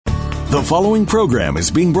The following program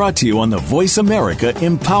is being brought to you on the Voice America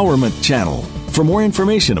Empowerment Channel. For more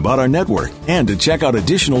information about our network and to check out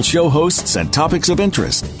additional show hosts and topics of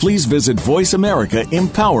interest, please visit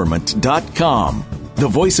voiceamericaempowerment.com. The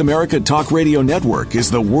Voice America Talk Radio Network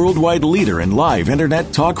is the worldwide leader in live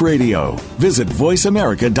Internet talk radio. Visit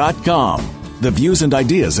voiceamerica.com. The views and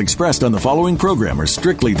ideas expressed on the following program are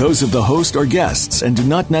strictly those of the host or guests and do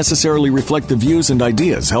not necessarily reflect the views and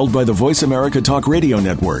ideas held by the Voice America Talk Radio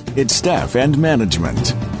Network, its staff, and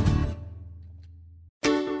management.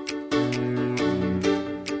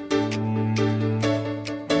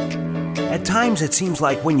 At times, it seems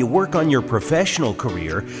like when you work on your professional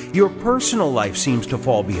career, your personal life seems to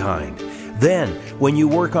fall behind. Then, when you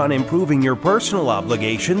work on improving your personal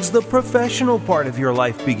obligations, the professional part of your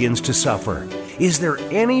life begins to suffer. Is there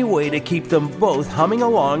any way to keep them both humming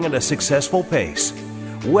along at a successful pace?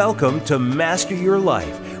 Welcome to Master Your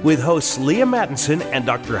Life with hosts Leah Mattinson and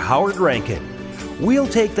Dr. Howard Rankin. We'll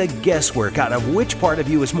take the guesswork out of which part of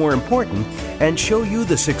you is more important and show you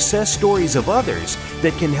the success stories of others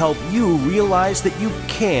that can help you realize that you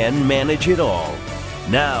can manage it all.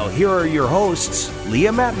 Now, here are your hosts,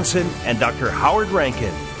 Leah Mattinson and Dr. Howard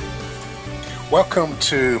Rankin. Welcome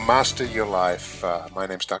to Master Your Life. My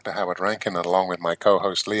name's Dr. Howard Rankin, and along with my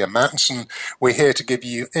co-host, Leah Mattinson, we're here to give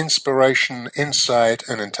you inspiration, insight,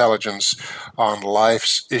 and intelligence on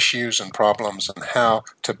life's issues and problems and how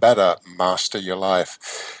to better master your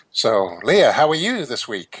life. So, Leah, how are you this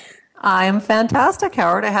week? I'm fantastic,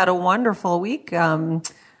 Howard. I had a wonderful week.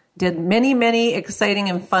 Did many exciting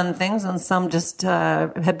and fun things and some just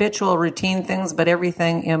habitual routine things, but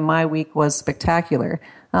everything in my week was spectacular.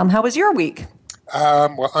 How was your week?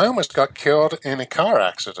 Well, I almost got killed in a car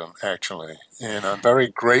accident, actually, and I'm very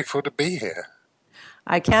grateful to be here.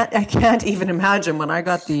 I can't even imagine. When I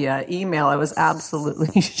got the email, I was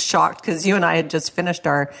absolutely shocked because you and I had just finished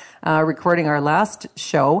our recording our last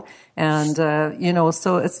show, and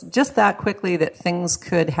so it's just that quickly that things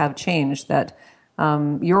could have changed. That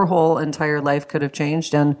your whole entire life could have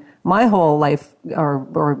changed, and my whole life,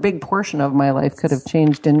 or a big portion of my life, could have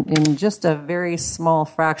changed in just a very small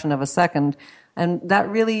fraction of a second. And that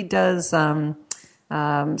really does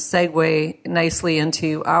segue nicely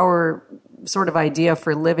into our sort of idea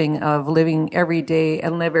for living every day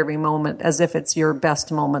and live every moment as if it's your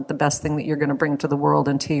best moment, the best thing that you're going to bring to the world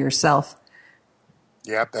and to yourself.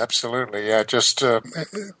 Yep, absolutely. Yeah, just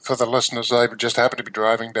for the listeners, I just happened to be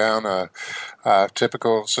driving down a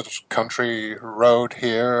typical sort of country road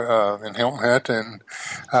here in Hilton Head and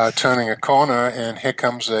turning a corner, and here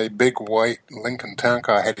comes a big white Lincoln Town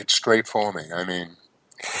Car headed straight for me. I mean,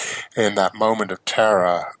 in that moment of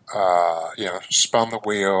terror, spun the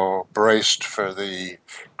wheel, braced for the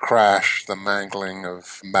crash, the mangling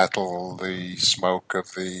of metal, the smoke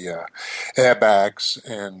of the airbags,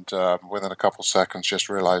 and within a couple seconds just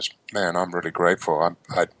realized, man, I'm really grateful. I'm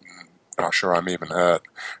not sure I'm even hurt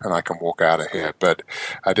and I can walk out of here. But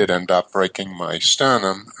I did end up breaking my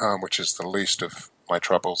sternum, which is the least of my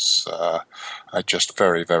troubles. I'm just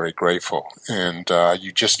very, very grateful. And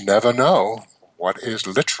you just never know what is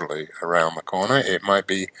literally around the corner. It might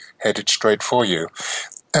be headed straight for you.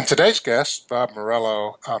 And today's guest, Barb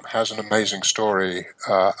Morello, has an amazing story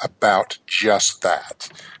about just that,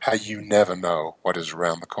 how you never know what is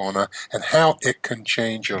around the corner and how it can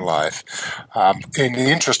change your life. In the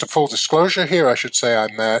interest of full disclosure here, I should say I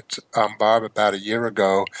met Barb about a year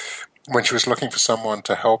ago when she was looking for someone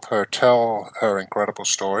to help her tell her incredible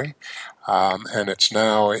story. And it's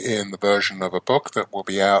now in the version of a book that will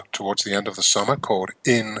be out towards the end of the summer called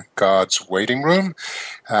In God's Waiting Room.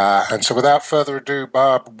 And so without further ado,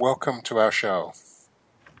 Barb, welcome to our show.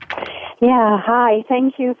 Yeah, hi.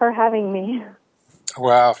 Thank you for having me.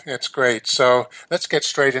 Well, it's great. So let's get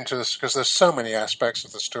straight into this because there's so many aspects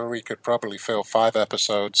of the story. You could probably fill 5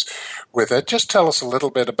 episodes with it. Just tell us a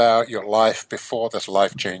little bit about your life before this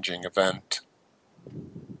life-changing event.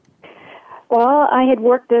 Well, I had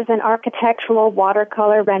worked as an architectural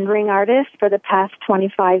watercolor rendering artist for the past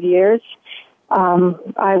 25 years.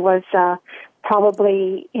 I was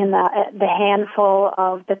probably in the handful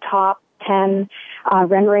of the top 10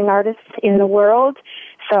 rendering artists in the world.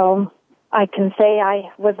 So I can say I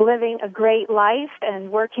was living a great life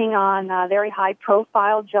and working on very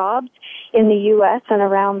high-profile jobs in the U.S. and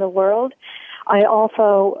around the world. I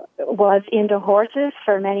also was into horses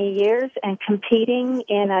for many years and competing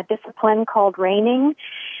in a discipline called reining.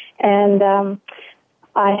 And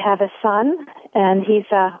I have a son, and he is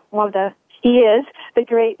the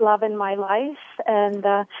great love in my life. And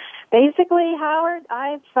basically, Howard,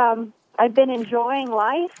 I've been enjoying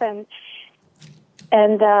life and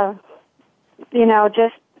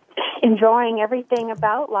just enjoying everything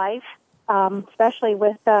about life. especially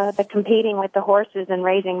with the competing with the horses and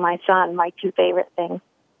raising my son, my two favorite things.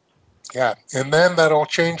 Yeah, and then that all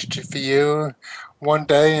changed for you one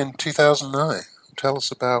day in 2009. Tell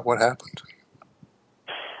us about what happened.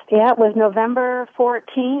 Yeah, it was November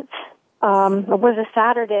 14th. It was a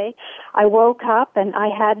Saturday. I woke up and I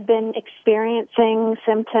had been experiencing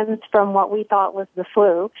symptoms from what we thought was the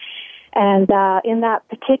flu. And in that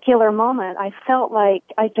particular moment, I felt like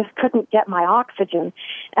I just couldn't get my oxygen.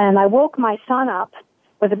 And I woke my son up.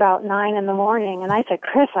 It was about 9 in the morning, and I said,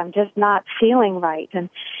 "Chris, I'm just not feeling right." And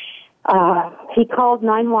he called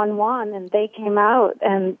 911, and they came out,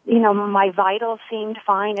 and, you know, my vitals seemed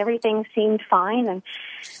fine. Everything seemed fine. And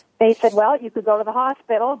they said, "Well, you could go to the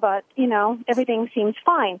hospital, but, you know, everything seems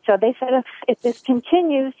fine." So they said, if this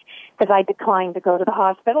continues, because I declined to go to the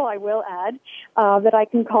hospital, I will add, that I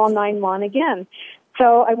can call 911 again.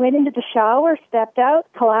 So I went into the shower, stepped out,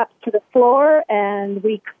 collapsed to the floor, and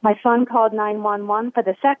my son called 911 for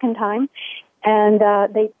the second time. And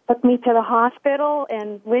they took me to the hospital,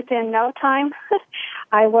 and within no time,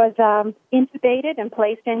 I was intubated and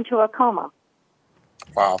placed into a coma.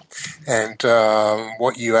 Wow. And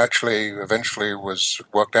what you actually eventually was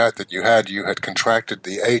worked out that you had contracted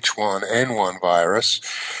the H1N1 virus,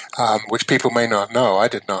 which people may not know. I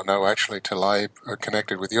did not know actually till I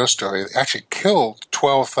connected with your story. It actually killed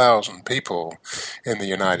 12,000 people in the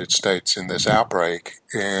United States in this outbreak.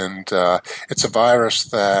 And it's a virus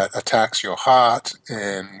that attacks your heart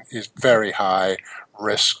and is very high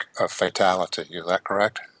risk of fatality. Is that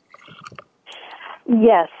correct?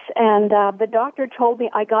 Yes, and the doctor told me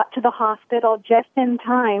I got to the hospital just in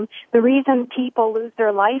time. The reason people lose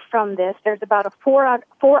their life from this, there's about a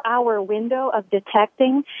 4-hour window of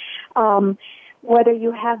detecting whether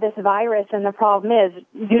you have this virus, and the problem is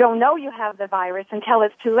you don't know you have the virus until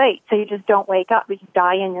it's too late, so you just don't wake up. You just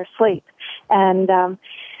die in your sleep. And,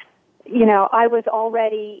 you know, I was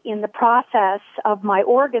already in the process of my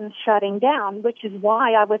organs shutting down, which is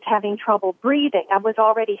why I was having trouble breathing. I was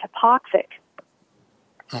already hypoxic.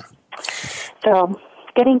 So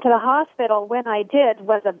getting to the hospital when I did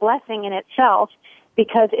was a blessing in itself,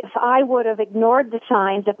 because if I would have ignored the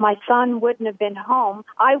signs, if my son wouldn't have been home,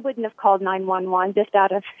 I wouldn't have called 911 just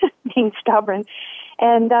out of being stubborn.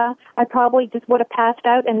 And I probably just would have passed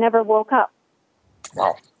out and never woke up.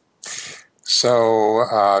 Wow.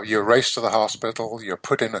 So you're raced to the hospital, you're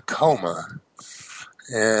put in a coma,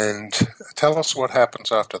 and tell us what happens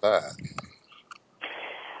after that.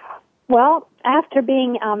 Well, after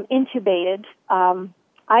being intubated,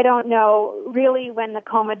 I don't know really when the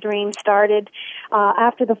coma dream started.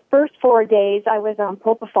 After the first 4 days, I was on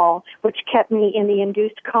propofol, which kept me in the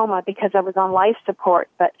induced coma because I was on life support.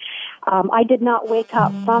 But I did not wake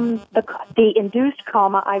up from the induced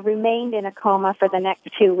coma. I remained in a coma for the next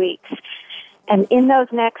 2 weeks. And in those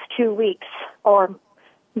next 2 weeks, or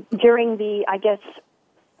during the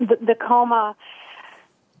coma,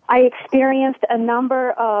 I experienced a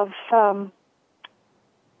number of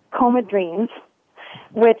coma dreams,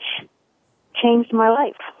 which changed my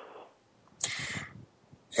life.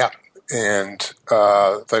 Yeah, and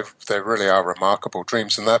they really are remarkable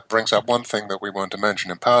dreams. And that brings up one thing that we want to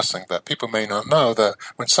mention in passing, that people may not know, that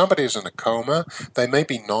when somebody is in a coma, they may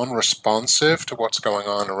be non-responsive to what's going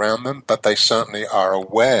on around them, but they certainly are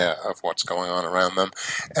aware of what's going on around them.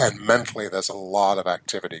 And mentally, there's a lot of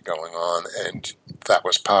activity going on. And that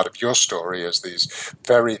was part of your story, is these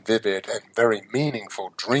very vivid and very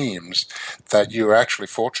meaningful dreams that you were actually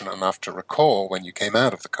fortunate enough to recall when you came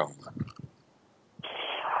out of the coma.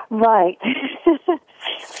 Right.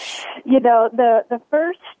 You know, the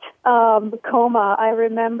first coma, I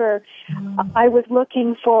remember I was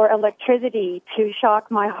looking for electricity to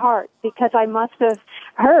shock my heart, because I must have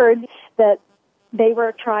heard that they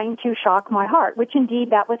were trying to shock my heart, which indeed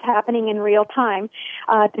that was happening in real time,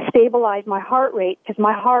 to stabilize my heart rate, because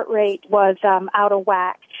my heart rate was out of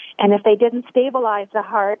whack. And if they didn't stabilize the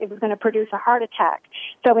heart, it was going to produce a heart attack.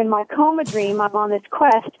 So in my coma dream, I'm on this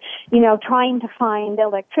quest, you know, trying to find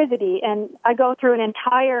electricity. And I go through an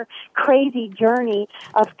entire crazy journey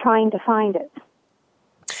of trying to find it.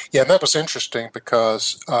 Yeah, and that was interesting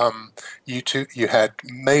because you had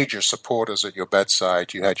major supporters at your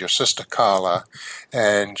bedside. You had your sister Carla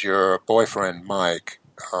and your boyfriend Mike,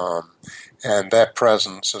 and their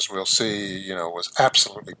presence, as we'll see, you know, was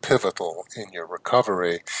absolutely pivotal in your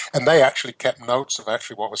recovery. And they actually kept notes of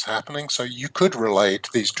actually what was happening, so you could relate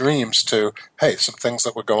these dreams to, hey, some things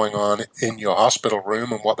that were going on in your hospital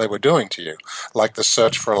room and what they were doing to you, like the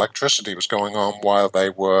search for electricity was going on while they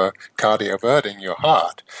were cardioverting your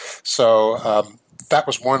heart. So that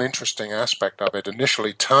was one interesting aspect of it,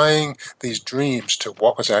 initially tying these dreams to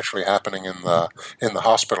what was actually happening in the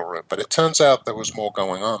hospital room. But it turns out there was more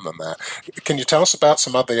going on than that. Can you tell us about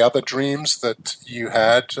some of the other dreams that you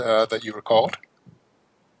had that you recalled?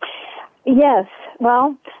 Yes.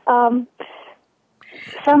 Well,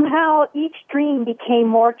 somehow each dream became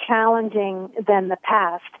more challenging than the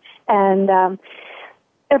past. And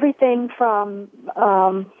everything from,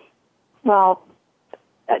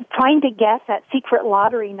 trying to guess at secret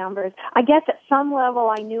lottery numbers. I guess at some level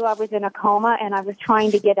I knew I was in a coma and I was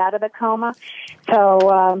trying to get out of the coma.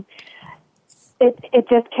 So it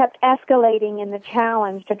just kept escalating in the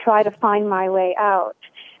challenge to try to find my way out.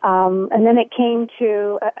 And then it came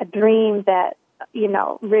to a dream that,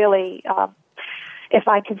 really, if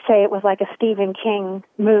I could say it was like a Stephen King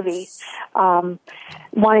movie,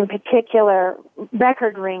 one in particular,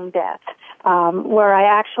 record ring death. Where I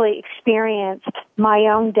actually experienced my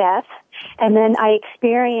own death, and then I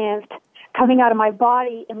experienced coming out of my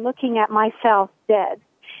body and looking at myself dead.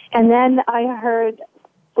 And then I heard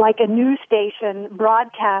like a news station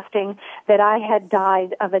broadcasting that I had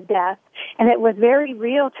died of a death, and it was very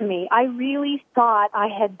real to me. I really thought I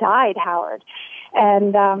had died, Howard.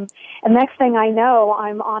 And next thing I know,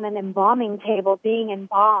 I'm on an embalming table being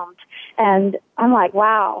embalmed, and I'm like,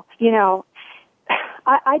 wow,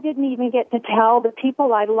 I didn't even get to tell the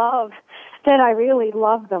people I love that I really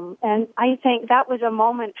love them. And I think that was a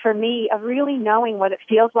moment for me of really knowing what it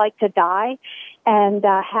feels like to die and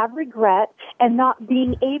have regret and not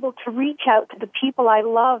being able to reach out to the people I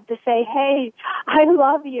love to say, hey, I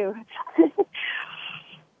love you.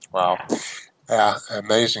 Wow. Yeah,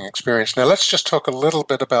 amazing experience. Now let's just talk a little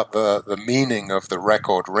bit about the meaning of the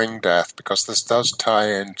record ring death, because this does tie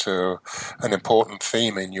into an important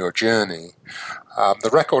theme in your journey. The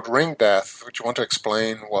record ring death, would you want to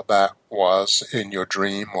explain what that was in your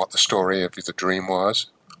dream, what the story of the dream was?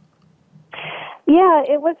 Yeah,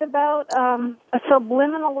 it was about a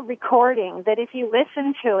subliminal recording that if you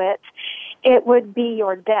listen to it, it would be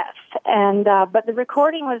your death. And but the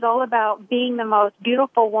recording was all about being the most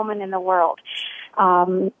beautiful woman in the world.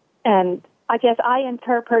 And I guess I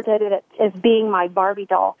interpreted it as being my Barbie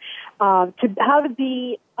doll. How to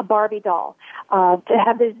be a Barbie doll. To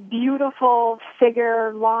have this beautiful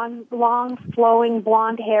figure, long flowing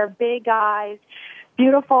blonde hair, big eyes,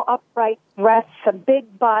 beautiful upright breasts, a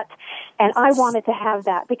big butt, and I wanted to have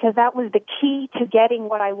that because that was the key to getting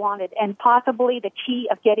what I wanted and possibly the key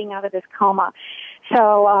of getting out of this coma.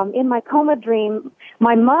 So in my coma dream,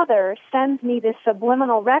 my mother sends me this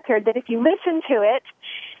subliminal record that if you listen to it,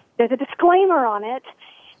 there's a disclaimer on it.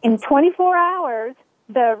 In 24 hours,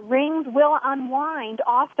 the rings will unwind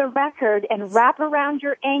off the record and wrap around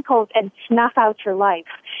your ankles and snuff out your life.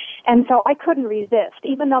 And so I couldn't resist.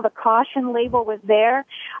 Even though the caution label was there,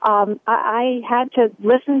 I had to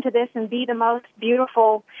listen to this and be the most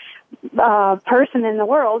beautiful person in the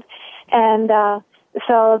world. And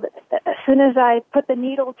so as soon as I put the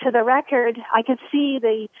needle to the record, I could see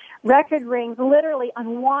the record rings literally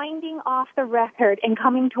unwinding off the record and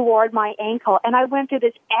coming toward my ankle. And I went through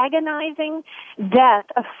this agonizing death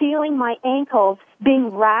of feeling my ankles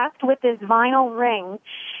being wrapped with this vinyl ring.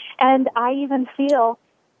 And I even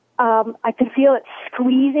I could feel it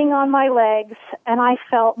squeezing on my legs, and I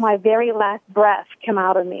felt my very last breath come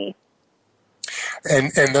out of me.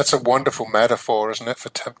 And that's a wonderful metaphor, isn't it, for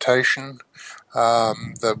temptation?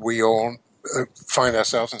 That we all find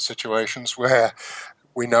ourselves in situations where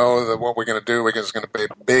we know that what we're going to do is going to be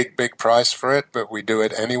a big, big price for it, but we do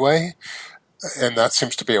it anyway. And that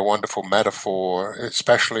seems to be a wonderful metaphor,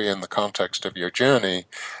 especially in the context of your journey,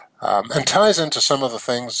 and ties into some of the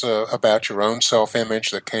things about your own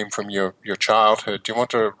self-image that came from your childhood. Do you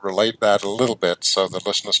want to relate that a little bit so the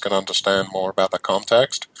listeners can understand more about the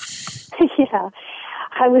context? Yeah.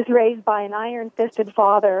 I was raised by an iron-fisted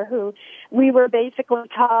father who we were basically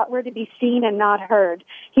taught we're to be seen and not heard.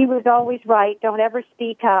 He was always right. Don't ever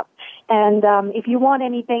speak up. And if you want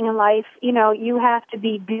anything in life, you have to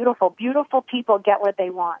be beautiful. Beautiful people get what they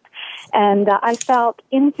want. And I felt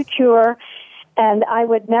insecure, and I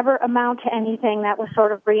would never amount to anything. That was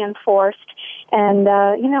sort of reinforced. And,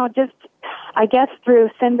 just, I guess through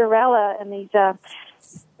Cinderella and these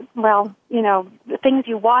the things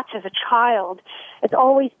you watch as a child, it's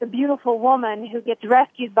always the beautiful woman who gets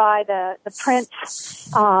rescued by the prince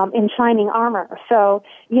in shining armor. So,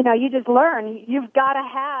 you just learn you've got to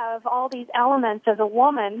have all these elements as a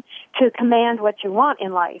woman to command what you want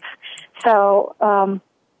in life. So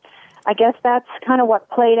I guess that's kind of what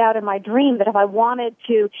played out in my dream, that if I wanted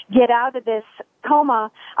to get out of this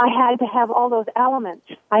coma, I had to have all those elements.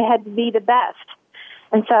 I had to be the best.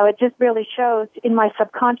 And so it just really shows in my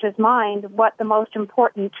subconscious mind what the most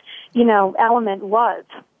important, element was.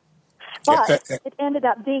 But it ended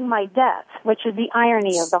up being my death, which is the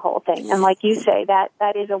irony of the whole thing. And like you say,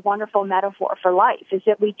 that is a wonderful metaphor for life, is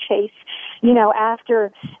that we chase,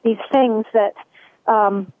 after these things that,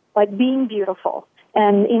 like being beautiful.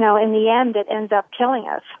 And, in the end, it ends up killing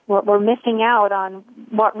us. We're missing out on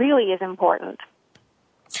what really is important.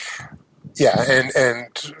 Yeah,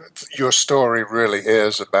 and your story really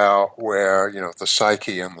is about where, the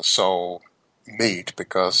psyche and the soul meet,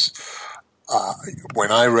 because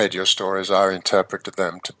when I read your stories, I interpreted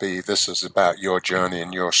them to be, this is about your journey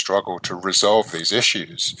and your struggle to resolve these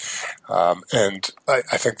issues. And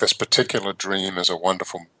I think this particular dream is a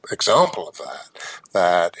wonderful example of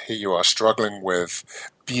that here you are struggling with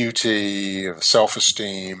beauty,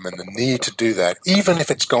 self-esteem, and the need to do that, even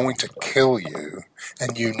if it's going to kill you,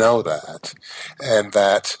 and you know that, and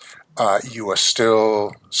that you are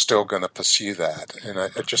still going to pursue that. And I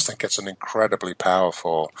just think it's an incredibly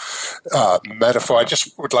powerful metaphor. I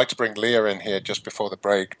just would like to bring Leah in here just before the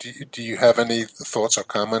break. Do you have any thoughts or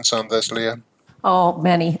comments on this, Leah? Oh,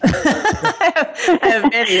 many. I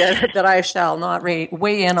have many that I shall not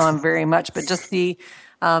weigh in on very much, but just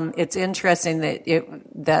it's interesting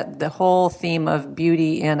that the whole theme of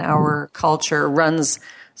beauty in our culture runs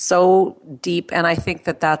so deep, and I think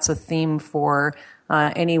that's a theme for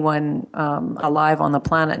anyone alive on the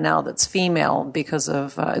planet now that's female, because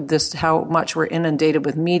of this, how much we're inundated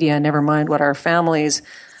with media, never mind what our families'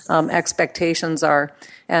 expectations are.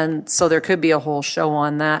 And so there could be a whole show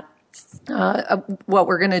on that. What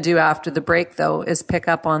we're going to do after the break, though, is pick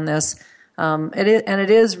up on this. It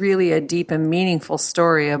is really a deep and meaningful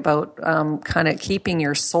story about kind of keeping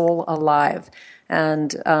your soul alive.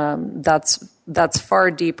 And that's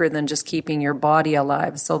far deeper than just keeping your body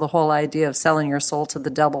alive. So the whole idea of selling your soul to the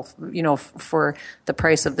devil, for the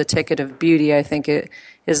price of the ticket of beauty, I think it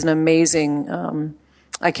is an amazing.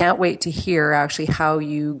 I can't wait to hear actually how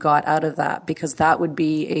you got out of that, because that would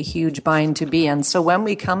be a huge bind to be in. So when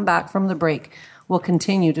we come back from the break, we'll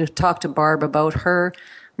continue to talk to Barb about her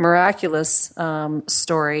miraculous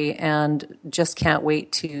story, and just can't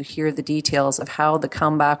wait to hear the details of how the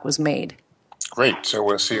comeback was made. Great. So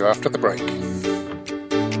we'll see you after the break.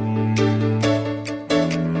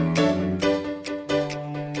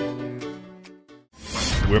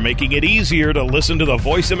 We're making it easier to listen to the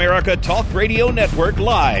Voice America Talk Radio Network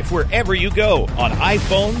live wherever you go, on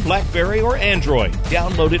iPhone, BlackBerry, or Android.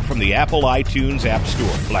 Download it from the Apple iTunes App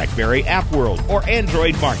Store, BlackBerry App World, or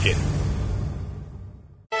Android Market.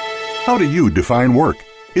 How do you define work?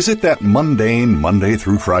 Is it that mundane Monday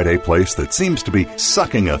through Friday place that seems to be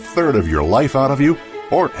sucking a third of your life out of you?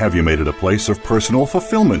 Or have you made it a place of personal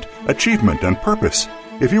fulfillment, achievement, and purpose?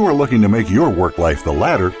 If you are looking to make your work life the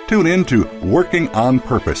latter, tune in to Working on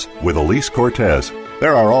Purpose with Elise Cortez.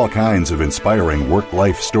 There are all kinds of inspiring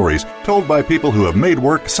work-life stories told by people who have made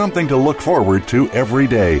work something to look forward to every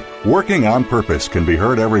day. Working on Purpose can be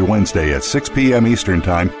heard every Wednesday at 6 p.m. Eastern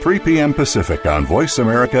Time, 3 p.m. Pacific on Voice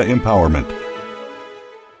America Empowerment.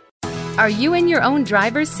 Are you in your own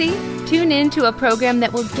driver's seat? Tune in to a program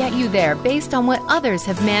that will get you there based on what others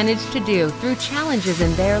have managed to do through challenges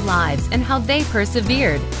in their lives and how they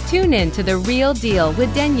persevered. Tune in to The Real Deal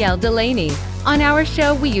with Danielle Delaney. On our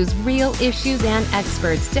show, we use real issues and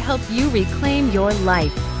experts to help you reclaim your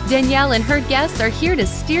life. Danielle and her guests are here to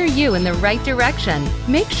steer you in the right direction.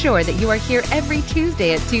 Make sure that you are here every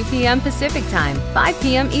Tuesday at 2 p.m. Pacific Time, 5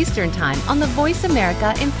 p.m. Eastern Time on the Voice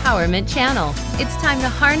America Empowerment Channel. It's time to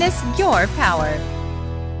harness your power.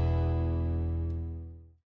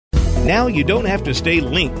 Now you don't have to stay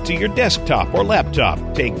linked to your desktop or laptop.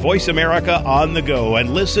 Take Voice America on the go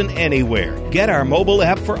and listen anywhere. Get our mobile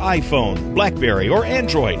app for iPhone, BlackBerry, or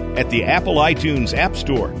Android at the Apple iTunes App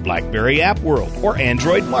Store, BlackBerry App World, or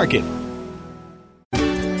Android Market.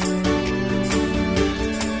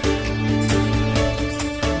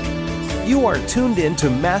 You are tuned in to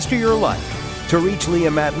Master Your Life. To reach Leah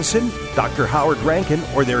Mattinson, Dr. Howard Rankin,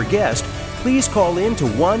 or their guest, please call in to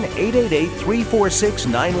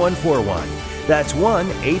 1-888-346-9141. That's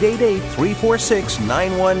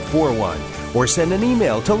 1-888-346-9141. Or send an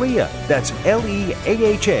email to Leah, that's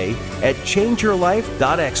Leaha, at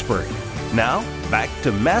changeyourlife.expert. Now, back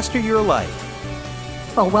to Master Your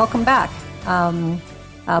Life. Well, welcome back.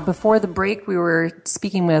 Before the break, we were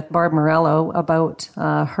speaking with Barb Morello about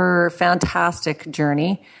her fantastic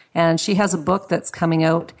journey, and she has a book that's coming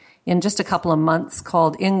out in just a couple of months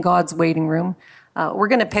called In God's Waiting Room. We're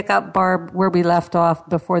going to pick up, Barb, where we left off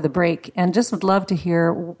before the break, and just would love to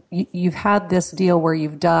hear, you've had this deal where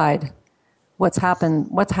you've died. What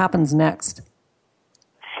happens next?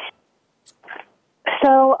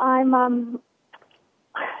 So I'm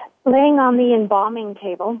laying on the embalming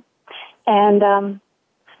table, and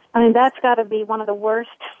I mean, that's got to be one of the worst,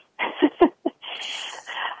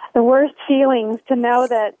 the worst feelings, to know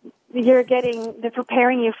that they're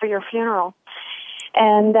preparing you for your funeral.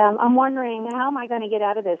 And I'm wondering, how am I going to get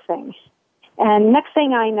out of this thing? And next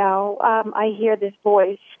thing I know, I hear this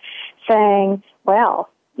voice saying, well,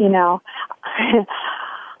 you know,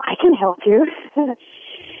 I can help you.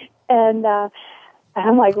 And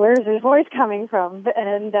I'm like, where's his voice coming from?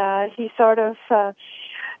 And he sort of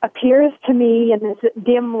appears to me in this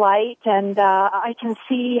dim light, and I can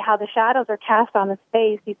see how the shadows are cast on his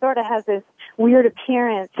face. He sort of has this weird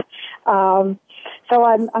appearance. So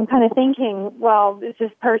I'm kind of thinking, well, is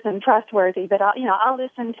this person trustworthy? But I'll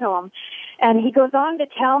listen to him. And he goes on to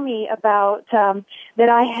tell me about that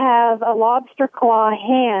I have a lobster claw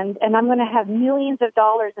hand, and I'm going to have millions of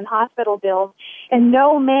dollars in hospital bills, and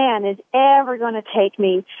no man is ever going to take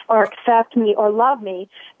me or accept me or love me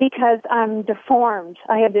because I'm deformed.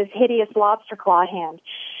 I have this hideous lobster claw hand.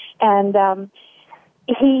 And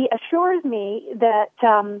he assures me that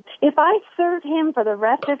if I serve him for the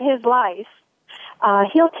rest of his life,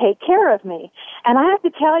 he'll take care of me. And I have to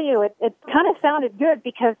tell you, it kind of sounded good,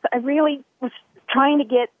 because I really was trying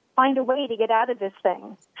to find a way to get out of this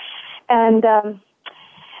thing. And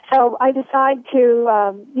so I decide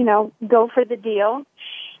to, go for the deal.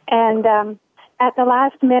 And at the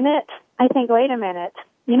last minute, I think, wait a minute,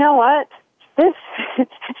 you know what? This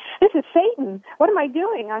is Satan. What am I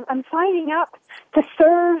doing? I'm signing up to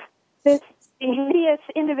serve this hideous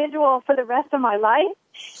individual for the rest of my life.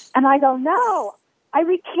 And I go, no. I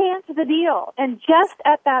recant the deal, and just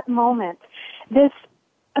at that moment, this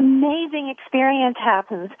amazing experience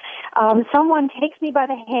happens. Someone takes me by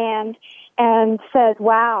the hand and says,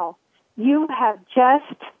 wow, you have just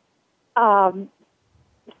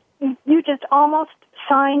almost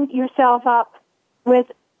signed yourself up with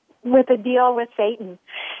a deal with Satan.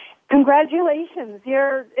 Congratulations,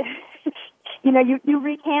 you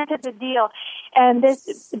recanted the deal. And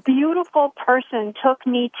this beautiful person took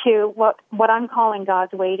me to what I'm calling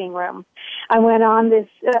God's waiting room. I went on this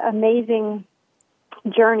amazing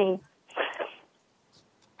journey.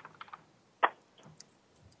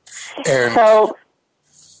 And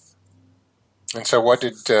so what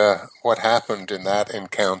happened in that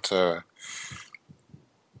encounter?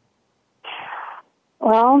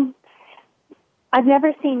 Well, I've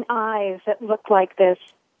never seen eyes that looked like this.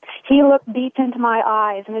 He looked deep into my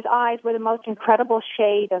eyes, and his eyes were the most incredible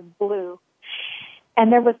shade of blue.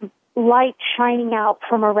 And there was light shining out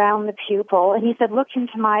from around the pupil. And he said, look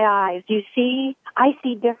into my eyes. You see? I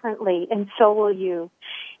see differently, and so will you.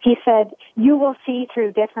 He said, you will see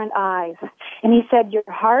through different eyes. And he said, your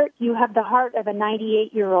heart, you have the heart of a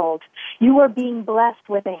 98-year-old. You are being blessed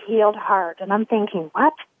with a healed heart. And I'm thinking,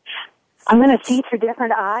 what? I'm going to see through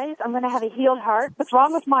different eyes? I'm going to have a healed heart? What's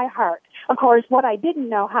wrong with my heart? Of course, what I didn't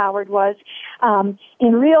know, Howard, was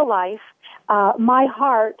in real life, my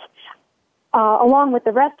heart, along with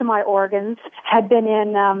the rest of my organs, had been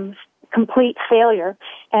in complete failure,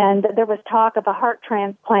 and there was talk of a heart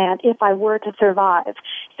transplant if I were to survive.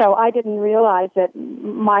 So I didn't realize that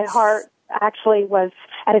my heart actually was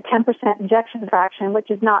at a 10% ejection fraction,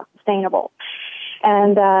 which is not sustainable.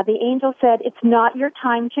 And the angel said, it's not your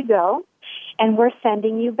time to go, and we're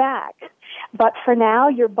sending you back. But for now,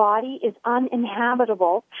 your body is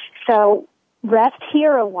uninhabitable, so rest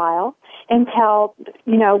here a while until,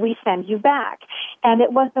 we send you back. And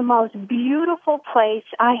it was the most beautiful place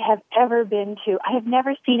I have ever been to. I have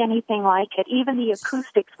never seen anything like it. Even the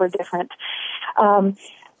acoustics were different.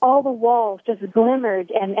 All the walls just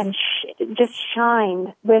glimmered and just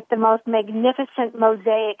shined with the most magnificent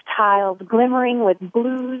mosaic tiles, glimmering with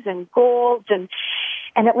blues and golds, and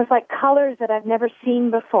it was like colors that I've never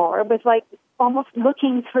seen before. It was like almost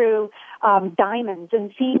looking through diamonds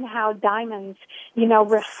and seeing how diamonds,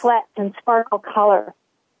 reflect and sparkle color.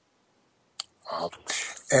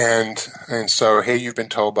 And so here you've been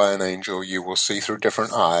told by an angel you will see through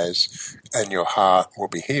different eyes, and your heart will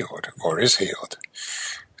be healed, or is healed.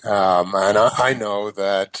 And I know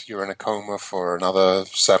that you're in a coma for another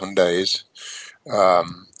 7 days,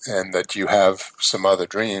 and that you have some other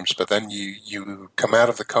dreams, but then you come out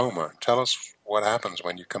of the coma. Tell us what happens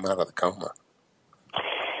when you come out of the coma.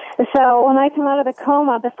 So when I come out of the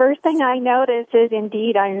coma, the first thing I notice is,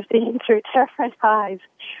 indeed, I'm seeing through different eyes.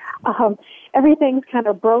 Everything's kind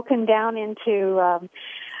of broken down into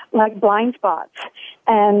like blind spots.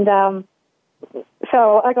 And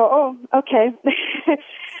so I go, oh, okay.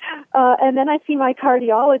 And then I see my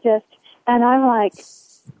cardiologist, and I'm like,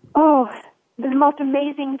 oh, the most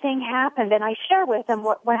amazing thing happened, and I share with him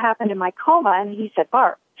what happened in my coma, and he said,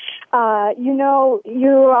 Barb, you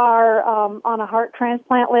are on a heart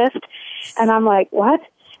transplant list. And I'm like, what?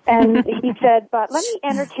 And he said, but let me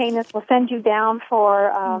entertain this. We'll send you down for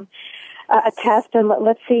a test, and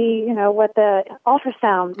let's see, what the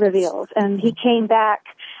ultrasound reveals. And he came back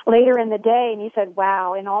later in the day, and he said,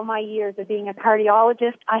 wow, in all my years of being a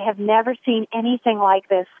cardiologist, I have never seen anything like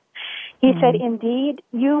this. He said, indeed,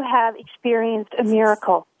 you have experienced a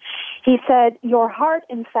miracle. He said, your heart,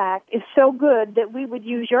 in fact, is so good that we would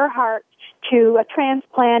use your heart to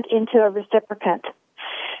transplant into a recipient.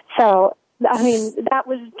 So, I mean, that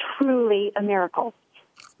was truly a miracle.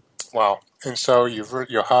 Wow. And so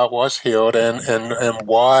your heart was healed, and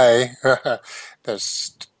why?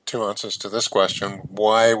 There's two answers to this question.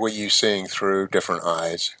 Why were you seeing through different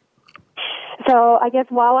eyes? So I guess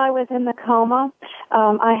while I was in the coma,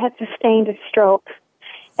 I had sustained a stroke.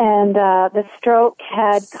 And the stroke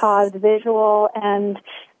had caused visual and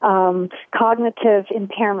cognitive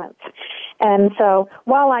impairments. And so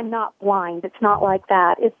while I'm not blind, it's not like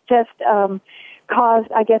that. It's just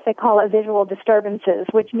caused, I guess they call it visual disturbances,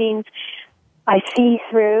 which means I see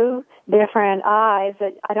through different eyes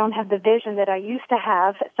that I don't have the vision that I used to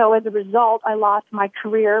have. So as a result, I lost my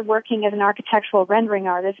career working as an architectural rendering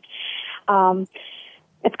artist.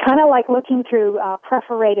 It's kind of like looking through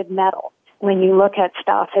perforated metal. When you look at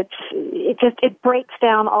stuff, it breaks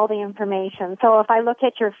down all the information. So if I look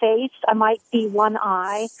at your face, I might see one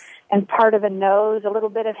eye and part of a nose, a little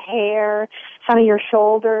bit of hair, some of your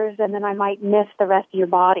shoulders, and then I might miss the rest of your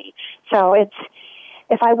body. So if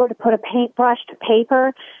I were to put a paintbrush to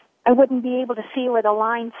paper, I wouldn't be able to see where the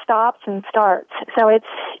line stops and starts. So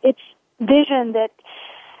it's vision that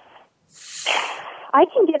I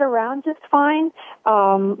can get around just fine,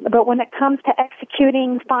 but when it comes to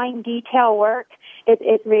executing fine detail work,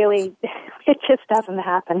 it really just doesn't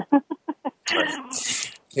happen.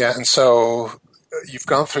 Right. Yeah, and so you've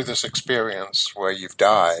gone through this experience where you've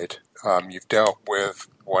died. You've dealt with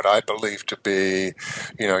what I believe to be,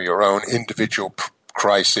 your own individual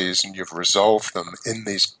crises, and you've resolved them in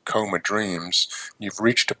these coma dreams. You've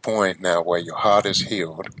reached a point now where your heart is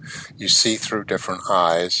healed. You see through different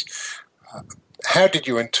eyes. How did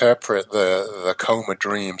you interpret the coma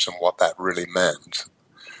dreams and what that really meant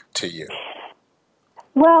to you?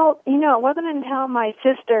 Well, it wasn't until my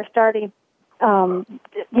sister started,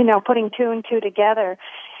 putting two and two together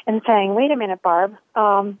and saying, wait a minute, Barb,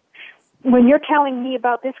 when you're telling me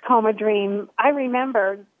about this coma dream, I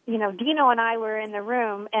remember, Dino and I were in the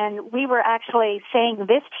room and we were actually saying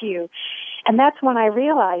this to you. And that's when I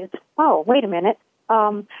realized, oh, wait a minute.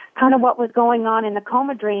 Kind of what was going on in the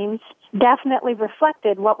coma dreams definitely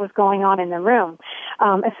reflected what was going on in the room.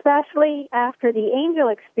 Especially after the angel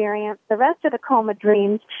experience, the rest of the coma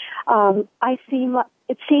dreams,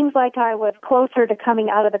 it seems like I was closer to coming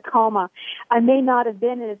out of the coma. I may not have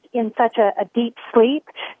been in such a deep sleep.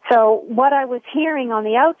 So what I was hearing on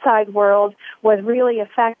the outside world was really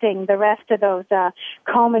affecting the rest of those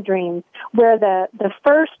coma dreams. Where the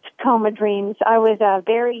first coma dreams, I was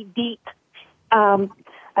very deep,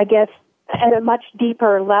 I guess, at a much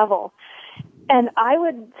deeper level. And I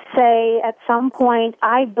would say at some point,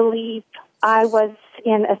 I believe I was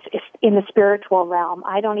in the spiritual realm.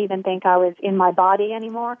 I don't even think I was in my body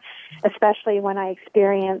anymore, especially when I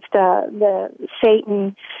experienced the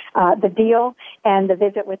Satan, the deal, and the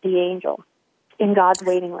visit with the angel in God's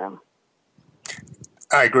waiting room.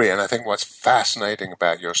 I agree, and I think what's fascinating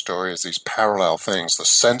about your story is these parallel things, the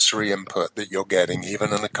sensory input that you're getting,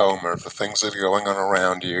 even in a coma, of the things that are going on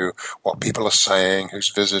around you, what people are saying, who's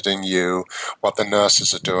visiting you, what the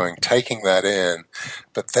nurses are doing, taking that in.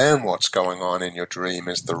 But then what's going on in your dream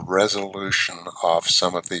is the resolution of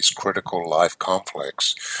some of these critical life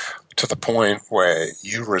conflicts to the point where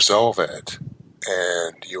you resolve it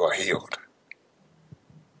and you are healed.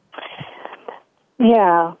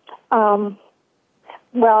 Yeah.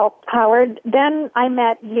 Well, Howard, then I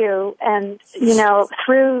met you, and,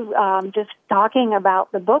 through just talking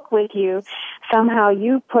about the book with you, somehow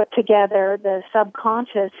you put together the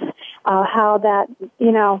subconscious, how that,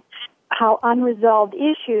 how unresolved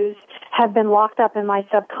issues have been locked up in my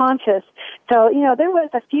subconscious. So, there was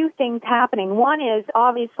a few things happening. One is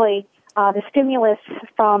obviously the stimulus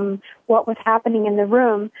from what was happening in the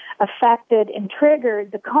room affected and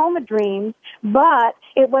triggered the coma dreams, but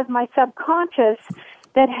it was my subconscious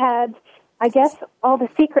that had, I guess, all the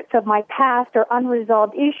secrets of my past or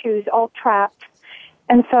unresolved issues all trapped.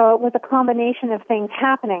 And so it was a combination of things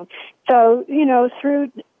happening. So,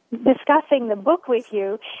 through discussing the book with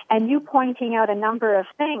you and you pointing out a number of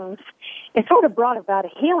things, it sort of brought about a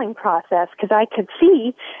healing process because I could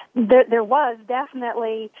see that there was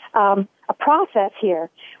definitely a process here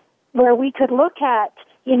where we could look at,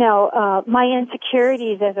 my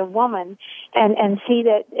insecurities as a woman and see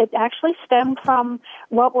that it actually stemmed from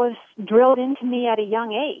what was drilled into me at a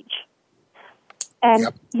young age. And,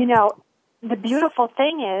 the beautiful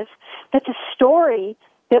thing is that's a story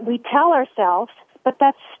that we tell ourselves, but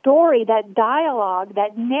that story, that dialogue,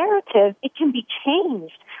 that narrative, it can be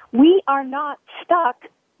changed. We are not stuck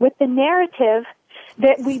with the narrative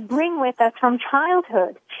that we bring with us from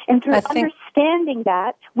childhood. And through understanding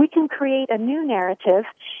that, we can create a new narrative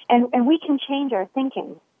and we can change our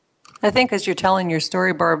thinking. I think as you're telling your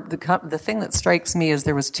story, Barb, the thing that strikes me is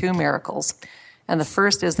there was two miracles. And the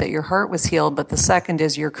first is that your heart was healed, but the second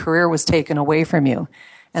is your career was taken away from you.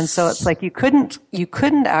 And so it's like you couldn't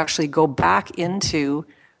actually go back into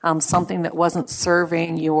something that wasn't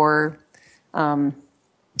serving your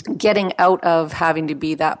getting out of having to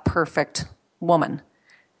be that perfect woman.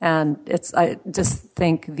 And I just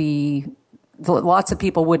think lots of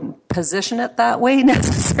people wouldn't position it that way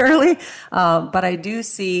necessarily, but I do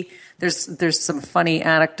see there's some funny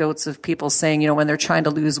anecdotes of people saying, when they're trying to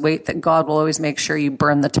lose weight, that God will always make sure you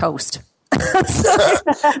burn the toast.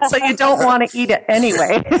 so you don't want to eat it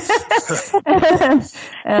anyway.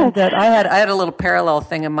 and I had a little parallel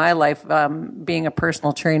thing in my life, being a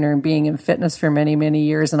personal trainer and being in fitness for many, many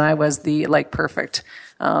years, and I was the perfect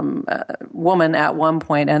woman at one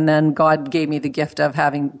point, and then God gave me the gift of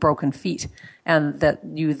having broken feet, and that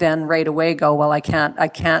you then right away go, well, I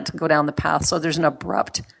can't go down the path. So there's an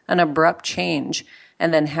abrupt change,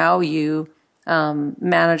 and then how you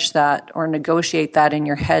manage that or negotiate that in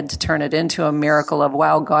your head to turn it into a miracle of,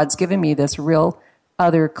 wow, God's given me this real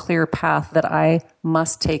other clear path that I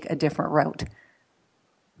must take a different route.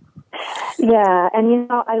 Yeah, and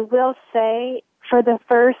I will say for the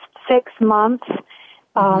first 6 months,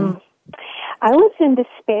 I was in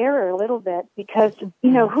despair a little bit because,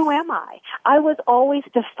 who am I? I was always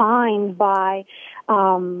defined by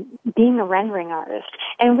being a rendering artist.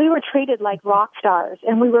 And we were treated like rock stars,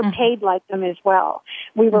 and we were paid like them as well.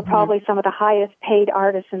 We were probably some of the highest paid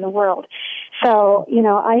artists in the world. So,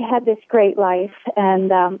 I had this great life,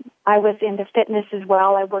 and I was into fitness as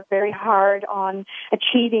well. I worked very hard on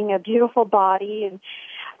achieving a beautiful body, and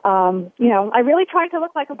I really tried to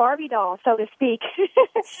look like a Barbie doll, so to speak.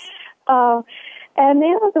 And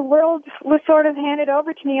the world was sort of handed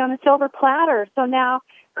over to me on a silver platter. So now,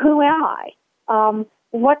 who am I?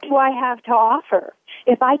 What do I have to offer?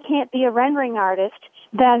 If I can't be a rendering artist,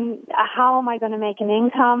 then how am I going to make an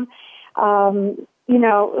income?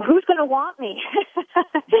 Who's going to want me?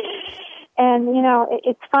 And,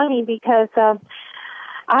 it's funny because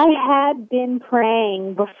I had been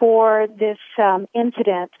praying before this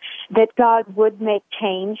incident that God would make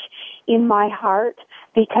change in my heart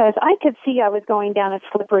because I could see I was going down a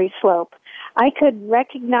slippery slope. I could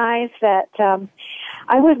recognize that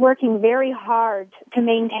I was working very hard to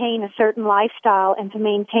maintain a certain lifestyle and to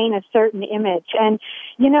maintain a certain image. And,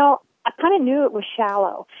 I kind of knew it was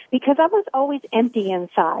shallow because I was always empty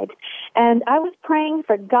inside. And I was praying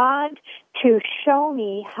for God to show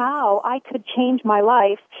me how I could change my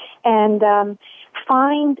life and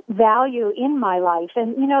find value in my life.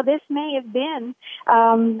 And, this may have been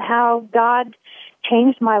how God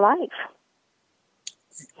changed my life.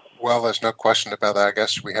 Well, there's no question about that. I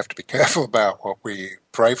guess we have to be careful about what we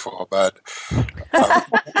pray for, but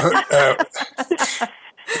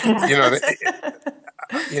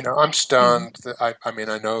I'm stunned. I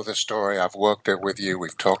know the story. I've worked it with you.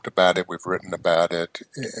 We've talked about it. We've written about it.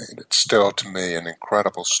 And it's still, to me, an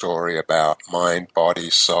incredible story about mind, body,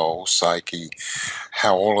 soul, psyche,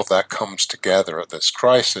 how all of that comes together at this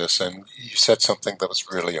crisis. And you said something that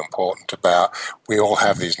was really important about we all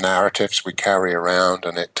have these narratives we carry around,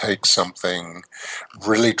 and it takes something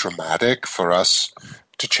really dramatic for us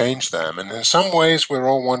to change them. And in some ways, we're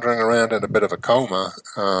all wandering around in a bit of a coma,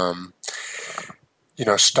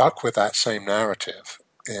 stuck with that same narrative.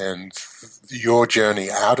 And your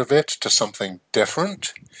journey out of it to something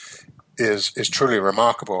different is truly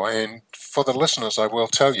remarkable. And for the listeners, I will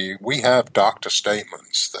tell you, we have doctor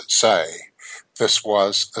statements that say this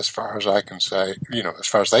was, as far as I can say, as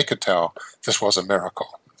far as they could tell, this was a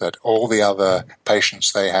miracle. That all the other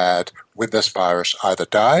patients they had with this virus either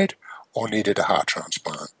died or needed a heart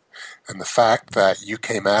transplant. And the fact that you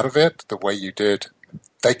came out of it the way you did,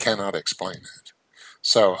 they cannot explain it.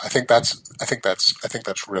 So I think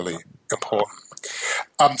that's really important.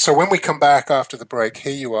 So when we come back after the break,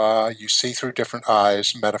 here you are. You see through different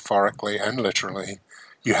eyes, metaphorically and literally.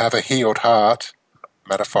 You have a healed heart,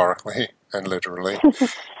 metaphorically and literally.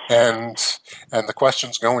 And the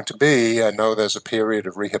question's going to be, I know there's a period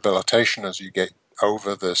of rehabilitation as you get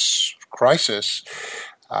over this crisis.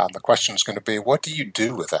 The question's going to be, what do you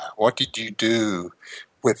do with that? What did you do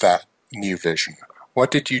with that new vision?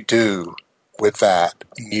 What did you do with that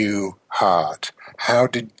new heart? How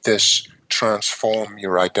did this transform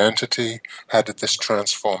your identity? How did this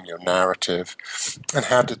transform your narrative? And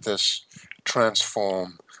how did this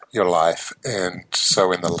transform your life? And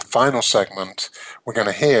so in the final segment, we're going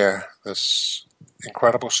to hear this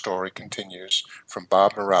incredible story continues from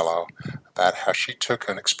Barb Morello about how she took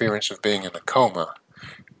an experience of being in a coma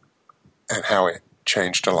and how it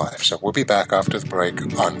changed her life. So we'll be back after the break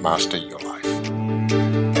on Master Your Life.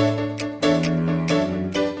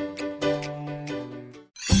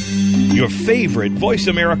 Your favorite Voice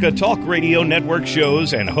America Talk Radio Network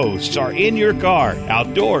shows and hosts are in your car,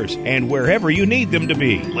 outdoors, and wherever you need them to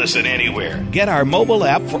be. Listen anywhere. Get our mobile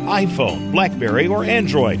app for iPhone, BlackBerry, or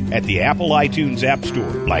Android at the Apple iTunes App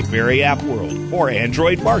Store, BlackBerry App World, or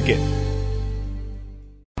Android Market.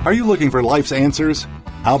 Are you looking for life's answers?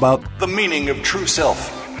 How about the meaning of true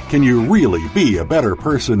self? Can you really be a better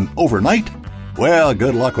person overnight? Well,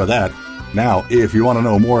 good luck with that. Now, if you want to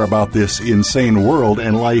know more about this insane world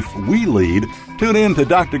and life we lead, tune in to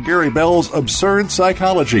Dr. Gary Bell's Absurd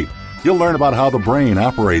Psychology. You'll learn about how the brain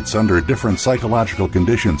operates under different psychological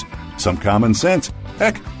conditions. Some common sense.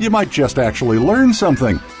 Heck, you might just actually learn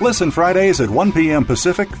something. Listen Fridays at 1 p.m.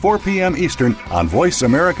 Pacific, 4 p.m. Eastern on Voice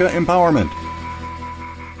America Empowerment.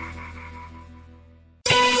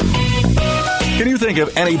 Can you think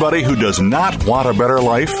of anybody who does not want a better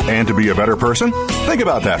life and to be a better person? Think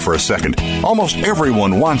about that for a second. Almost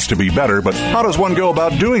everyone wants to be better, but how does one go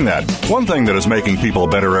about doing that? One thing that is making people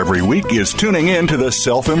better every week is tuning in to the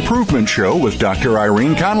Self-Improvement Show with Dr.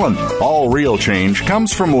 Irene Conlon. All real change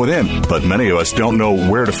comes from within, but many of us don't know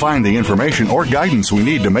where to find the information or guidance we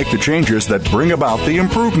need to make the changes that bring about the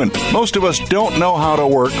improvement. Most of us don't know how to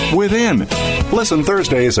work within. Listen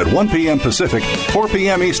Thursdays at 1 p.m. Pacific, 4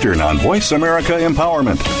 p.m. Eastern on Voice America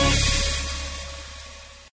Empowerment.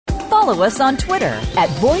 Follow us on Twitter at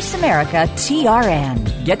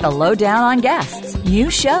VoiceAmericaTRN. Get the lowdown on guests, new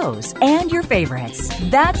shows, and your favorites.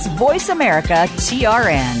 That's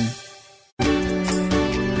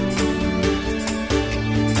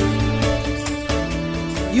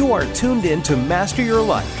VoiceAmericaTRN. You are tuned in to Master Your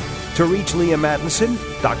Life. To reach Leah Mattinson,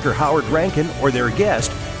 Dr. Howard Rankin, or their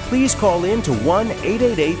guest, please call in to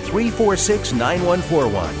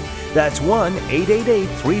 1-888-346-9141. That's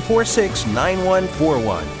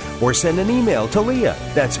 1-888-346-9141. Or send an email to Leah,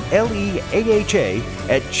 that's Leaha,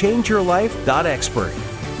 at changeyourlife.expert.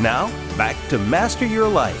 Now, back to Master Your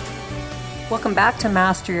Life. Welcome back to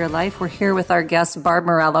Master Your Life. We're here with our guest, Barb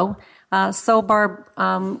Morello. So, Barb,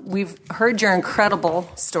 we've heard your incredible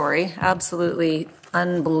story, absolutely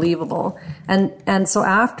unbelievable. And so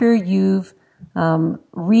after you've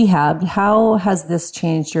rehabbed, how has this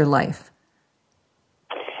changed your life?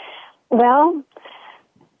 Well,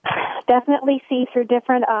 definitely see through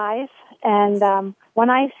different eyes. And when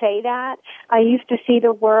I say that, I used to see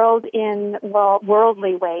the world in,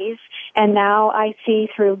 worldly ways, and now I see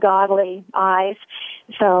through godly eyes.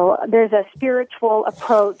 So there's a spiritual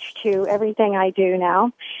approach to everything I do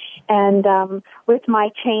now. And with my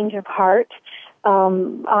change of heart,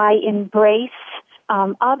 I embrace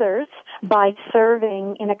others by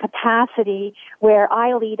serving in a capacity where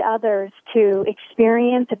I lead others to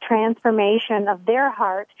experience a transformation of their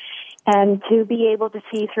heart and to be able to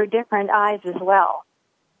see through different eyes as well.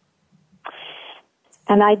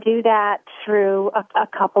 And I do that through a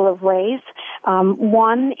couple of ways.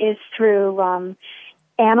 One is through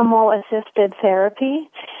animal-assisted therapy.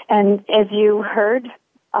 And as you heard,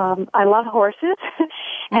 I love horses.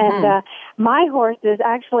 And my horses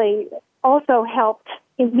actually also helped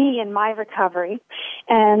me in my recovery.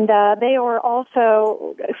 And they were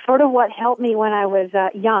also sort of what helped me when I was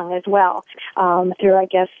young as well, through, I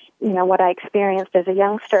guess, what I experienced as a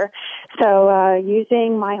youngster. So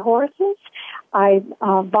using my horses, I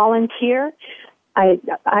volunteer. I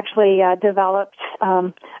actually developed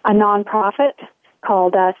a nonprofit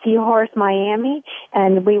called Seahorse Miami,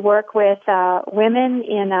 and we work with women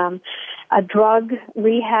in a drug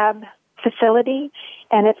rehab facility.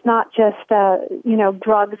 And it's not just,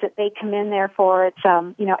 drugs that they come in there for. It's,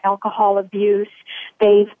 alcohol abuse.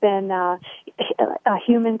 They've been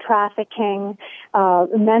human trafficking,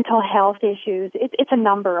 mental health issues. It's a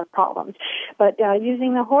number of problems. But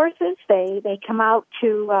using the horses, they come out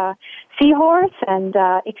to Seahorse and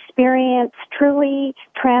experience truly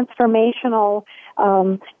transformational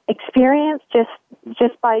experience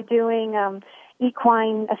just by doing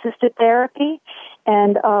equine assisted therapy.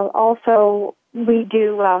 And also we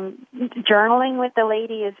do journaling with the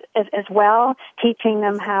ladies as well, teaching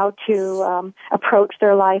them how to approach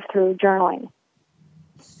their life through journaling.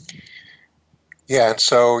 Yeah, and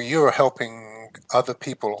so you're helping other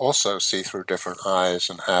people also see through different eyes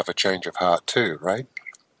and have a change of heart too, right?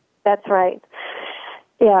 That's right.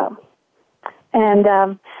 Yeah. And,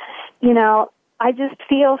 I just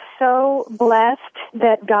feel so blessed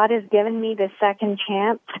that God has given me this second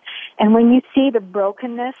chance. And when you see the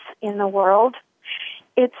brokenness in the world,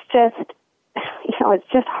 it's just, it's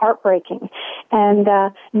just heartbreaking. And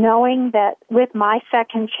knowing that with my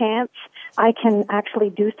second chance, I can actually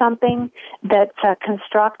do something that's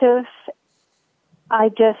constructive, I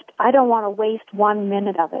don't want to waste 1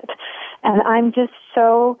 minute of it. And I'm just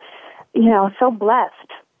so blessed.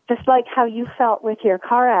 Just like how you felt with your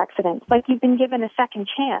car accident, like you've been given a second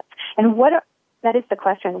chance. And that is the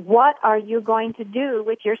question, what are you going to do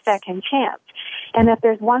with your second chance? And if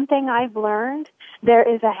there's one thing I've learned, there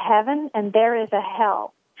is a heaven and there is a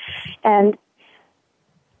hell. And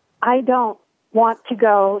I don't want to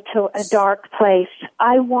go to a dark place.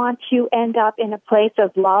 I want to end up in a place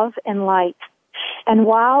of love and light. And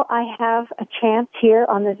while I have a chance here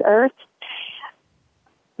on this earth,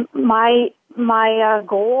 my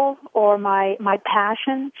goal or my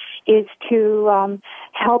passion is to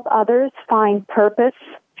help others find purpose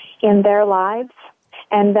in their lives,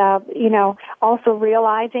 and also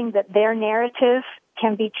realizing that their narrative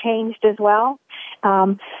can be changed as well.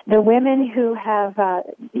 The women who have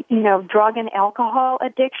drug and alcohol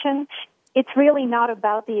addiction, it's really not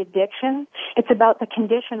about the addiction, it's about the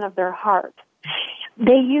condition of their heart.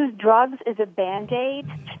 They use drugs as a Band-Aid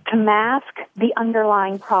to mask the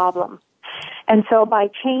underlying problem. And so by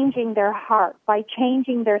changing their heart, by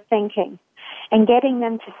changing their thinking, and getting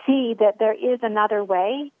them to see that there is another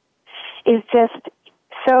way, is just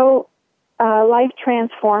so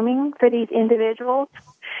life-transforming for these individuals.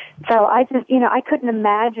 So I couldn't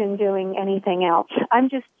imagine doing anything else. I'm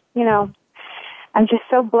just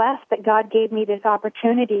so blessed that God gave me this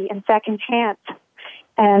opportunity and second chance.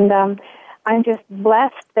 And I'm just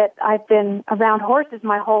blessed that I've been around horses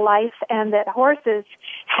my whole life, and that horses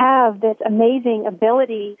have this amazing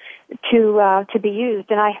ability to be used.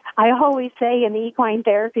 And I always say in the equine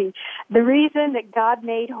therapy, the reason that God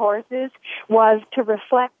made horses was to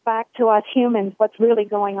reflect back to us humans what's really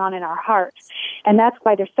going on in our hearts. And that's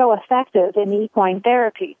why they're so effective in the equine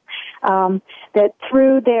therapy, that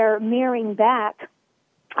through their mirroring back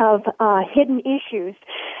of hidden issues,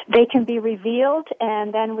 they can be revealed,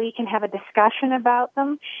 and then we can have a discussion about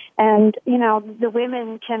them, and the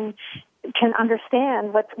women can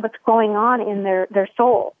understand what's going on in their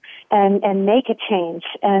soul and make a change.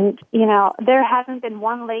 And there hasn't been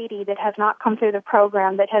one lady that has not come through the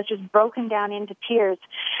program that has just broken down into tears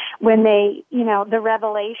when they the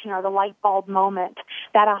revelation or the light bulb moment,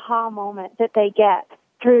 that aha moment that they get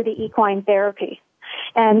through the equine therapy.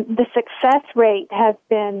 And the success rate has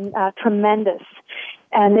been tremendous.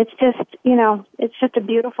 And it's just a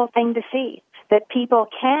beautiful thing to see that people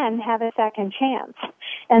can have a second chance,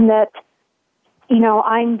 and that,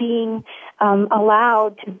 I'm being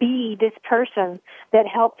allowed to be this person that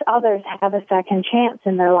helps others have a second chance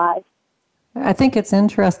in their lives. I think it's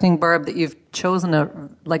interesting, Barb, that you've chosen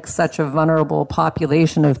such a vulnerable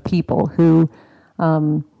population of people who,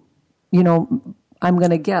 I'm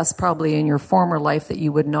going to guess probably in your former life that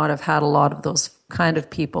you would not have had a lot of those kind of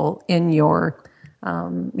people in your,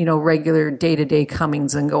 regular day-to-day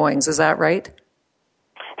comings and goings. Is that right?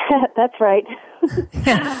 That's right.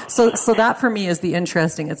 Yeah. So that for me is the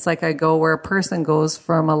interesting. It's like I go where a person goes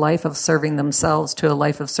from a life of serving themselves to a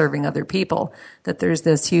life of serving other people, that there's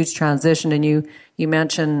this huge transition. And you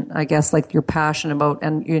mentioned, I guess, like your passion about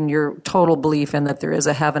and in your total belief in that there is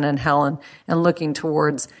a heaven and hell, and looking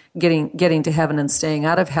towards getting to heaven and staying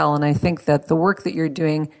out of hell. And I think that the work that you're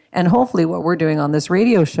doing, and hopefully what we're doing on this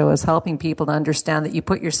radio show, is helping people to understand that you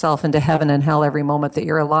put yourself into heaven and hell every moment that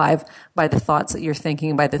you're alive by the thoughts that you're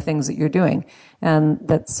thinking, by the things that you're doing. And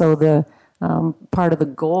that's so the part of the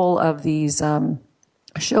goal of these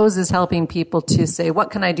shows is helping people to say,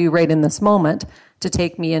 what can I do right in this moment to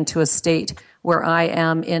take me into a state where I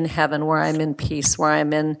am in heaven, where I'm in peace, where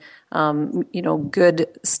I'm in, good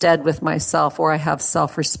stead with myself, where I have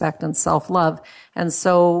self-respect and self-love. And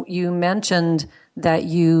so you mentioned that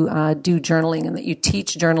you do journaling and that you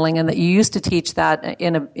teach journaling and that you used to teach that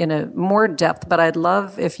in a more depth. But I'd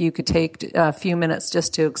love if you could take a few minutes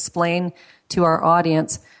just to explain to our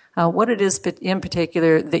audience what it is in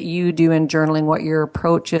particular that you do in journaling, what your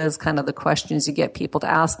approach is, kind of the questions you get people to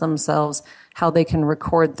ask themselves, how they can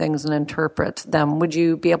record things and interpret them. Would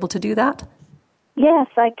you be able to do that? Yes,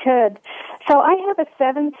 I could. So I have a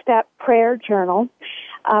 7-step prayer journal,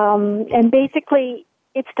 and basically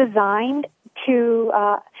it's designed to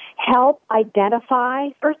help identify,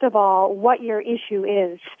 first of all, what your issue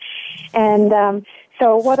is. And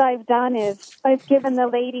so what I've done is I've given the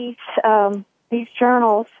ladies these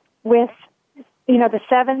journals with, the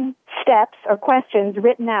 7 steps or questions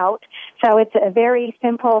written out. So it's a very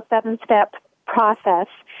simple 7-step process.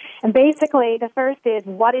 And basically, the first is,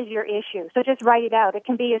 what is your issue? So just write it out. It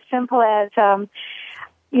can be as simple as,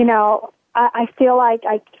 I feel like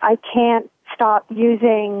I can't stop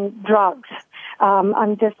using drugs.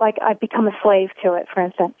 I'm just like, I've become a slave to it, for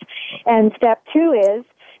instance. And step 2 is,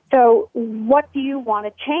 so what do you want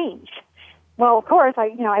to change? Well, of course,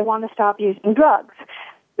 I want to stop using drugs.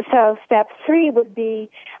 So step 3 would be,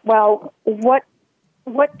 well, what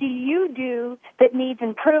do you do that needs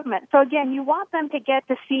improvement? So again, you want them to get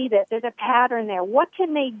to see that there's a pattern there. What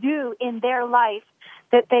can they do in their life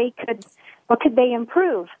that what could they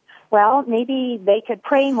improve? Well, maybe they could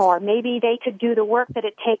pray more. Maybe they could do the work that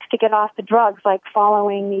it takes to get off the drugs, like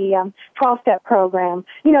following the 12-step program.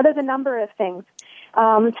 There's a number of things.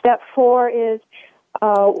 Step 4 is,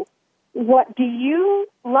 what do you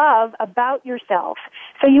love about yourself?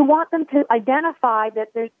 So you want them to identify that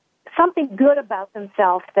there's something good about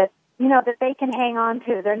themselves that, that they can hang on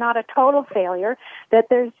to. They're not a total failure, that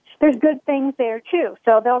there's good things there too.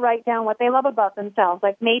 So they'll write down what they love about themselves,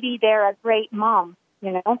 like maybe they're a great mom,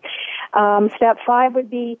 Step 5 would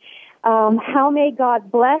be, how may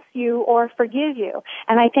God bless you or forgive you?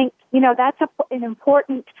 And I think, that's an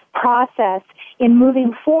important process in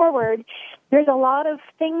moving forward. There's a lot of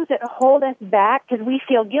things that hold us back because we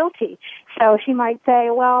feel guilty. So she might say,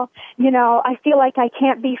 well, I feel like I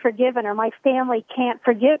can't be forgiven, or my family can't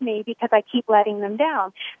forgive me because I keep letting them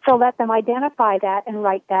down. So let them identify that and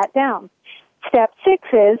write that down. Step 6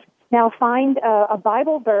 is, now find a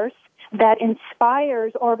Bible verse that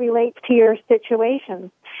inspires or relates to your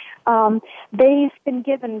situation. They've been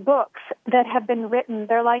given books that have been written.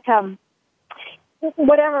 They're like,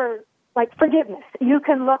 like forgiveness. You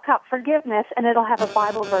can look up forgiveness and it'll have a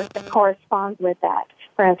Bible verse that corresponds with that,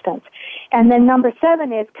 for instance. And then number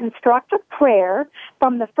 7 is construct a prayer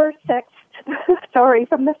from the first 6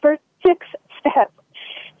 steps.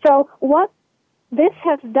 So what this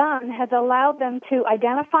has done has allowed them to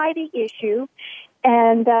identify the issue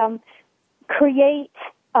and create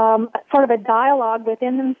sort of a dialogue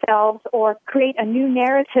within themselves, or create a new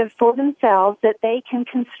narrative for themselves that they can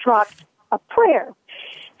construct a prayer.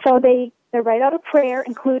 So they write out a prayer,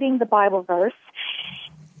 including the Bible verse,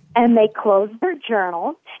 and they close their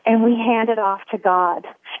journal, and we hand it off to God.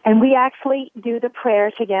 And we actually do the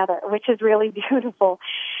prayer together, which is really beautiful.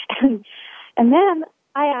 And then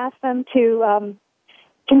I ask them to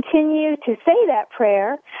continue to say that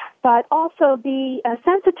prayer, but also be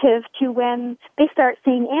sensitive to when they start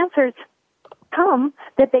seeing answers come,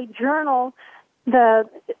 that they journal the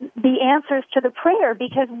answers to the prayer,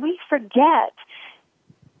 because we forget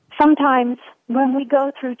sometimes when we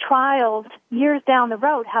go through trials years down the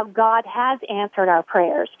road how God has answered our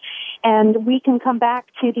prayers. And we can come back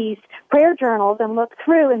to these prayer journals and look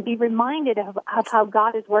through and be reminded of how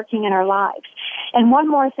God is working in our lives. And one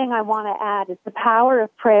more thing I want to add is the power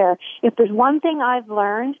of prayer. If there's one thing I've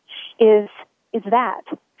learned is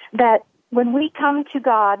that when we come to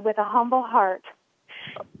God with a humble heart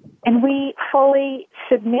and we fully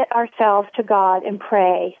submit ourselves to God and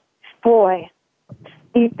pray, boy,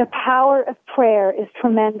 the power of prayer is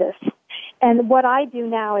tremendous. And what I do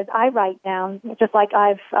now is I write down, just like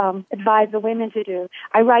I've advised the women to do,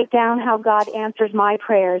 I write down how God answers my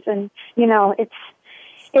prayers. And,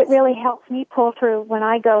 it really helps me pull through when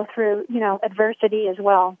I go through, adversity as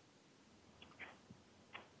well.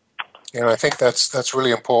 I think that's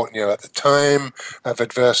really important. At the time of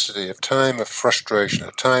adversity, a time of frustration,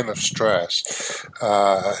 a time of stress,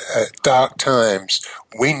 at dark times,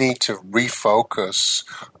 we need to refocus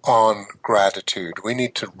on gratitude. We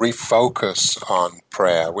need to refocus on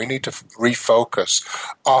prayer. We need to refocus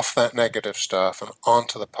off that negative stuff and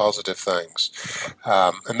onto the positive things.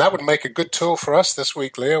 And that would make a good tool for us this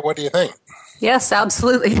week, Leah. What do you think? Yes,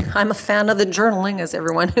 absolutely. I'm a fan of the journaling, as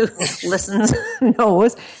everyone who listens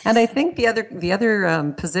knows. And I think the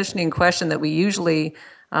other positioning question that we usually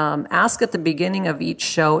ask at the beginning of each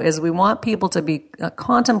show is we want people to be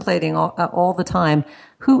contemplating all the time,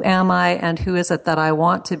 who am I and who is it that I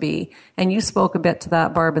want to be? And you spoke a bit to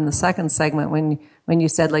that, Barb, in the second segment when you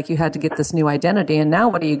said like you had to get this new identity, and now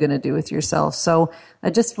what are you going to do with yourself? So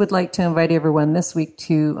I just would like to invite everyone this week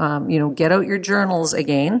to get out your journals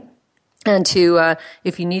again. And to,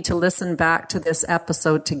 if you need to listen back to this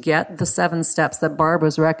episode to get the 7 steps that Barb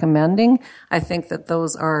was recommending, I think that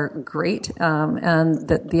those are great. And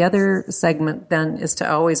that the other segment then is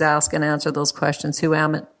to always ask and answer those questions. Who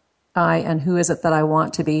am I and who is it that I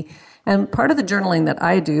want to be? And part of the journaling that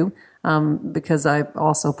I do, because I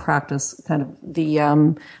also practice kind of the,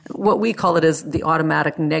 what we call it is the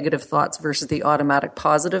automatic negative thoughts versus the automatic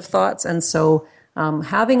positive thoughts. And so,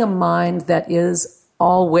 having a mind that is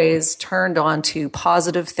always turned on to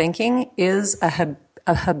positive thinking is a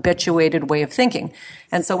habituated way of thinking.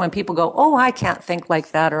 And so when people go, oh, I can't think like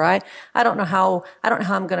that, or I don't know how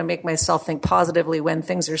I'm going to make myself think positively when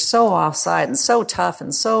things are so offside and so tough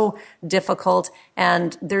and so difficult.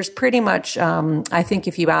 And there's pretty much, I think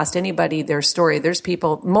if you asked anybody their story,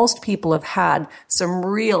 most people have had some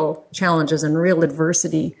real challenges and real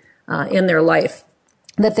adversity in their life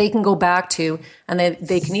that they can go back to, and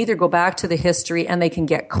they can either go back to the history and they can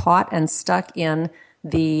get caught and stuck in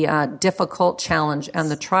the difficult challenge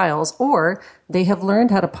and the trials, or they have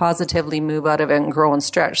learned how to positively move out of it and grow and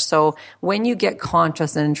stretch. So when you get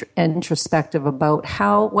conscious and introspective about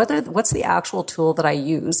what's the actual tool that I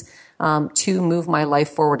use to move my life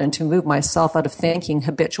forward and to move myself out of thinking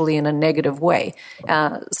habitually in a negative way.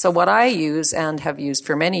 So what I use and have used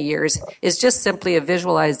for many years is just simply a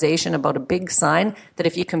visualization about a big sign, that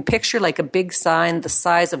if you can picture like a big sign the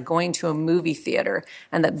size of going to a movie theater,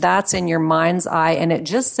 and that's in your mind's eye, and it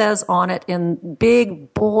just says on it in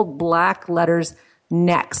big, bold, black letters,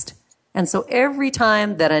 next. And so every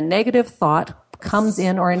time that a negative thought comes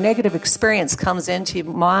in or a negative experience comes into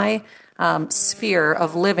my sphere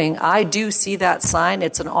of living, I do see that sign.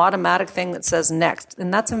 It's an automatic thing that says next.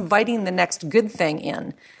 And that's inviting the next good thing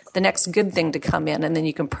in, the next good thing to come in. And then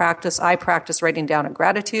you can practice. I practice writing down a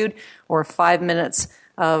gratitude or 5 minutes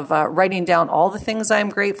of writing down all the things I'm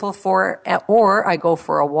grateful for, or I go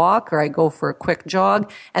for a walk or I go for a quick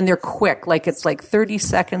jog, and they're quick. Like it's like 30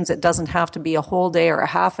 seconds. It doesn't have to be a whole day or a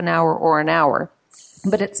half an hour or an hour.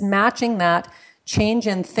 But it's matching that change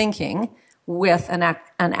in thinking with an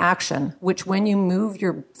action, which when you move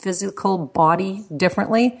your physical body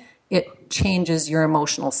differently, it changes your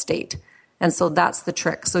emotional state. And so that's the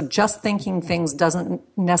trick. So just thinking things doesn't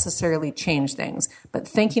necessarily change things, but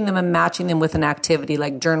thinking them and matching them with an activity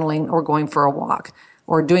like journaling or going for a walk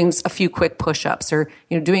or doing a few quick push-ups or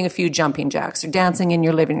doing a few jumping jacks or dancing in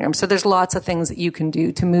your living room. So there's lots of things that you can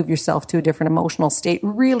do to move yourself to a different emotional state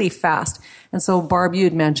really fast. And so Barb, you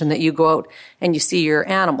had mentioned that you go out and you see your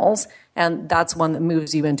animals, and that's one that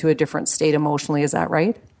moves you into a different state emotionally. Is that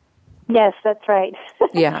right? Yes, that's right.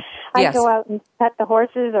 Yeah. I go out and pet the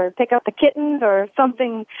horses or pick up the kittens or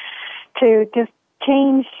something to just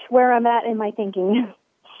change where I'm at in my thinking.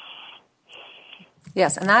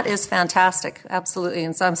 Yes, and that is fantastic. Absolutely.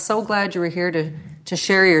 And so I'm so glad you were here to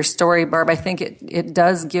share your story, Barb. I think it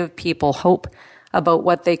does give people hope about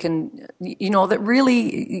what they can, that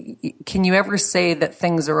really, can you ever say that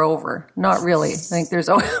things are over? Not really. I think there's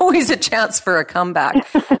always a chance for a comeback.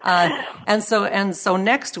 And so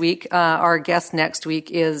next week, our guest next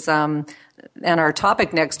week is, and our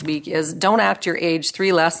topic next week is Don't Act Your Age,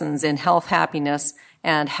 3 Lessons in Health, Happiness,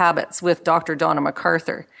 and Habits with Dr. Donna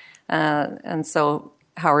MacArthur. And so,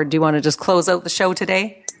 Howard, do you want to just close out the show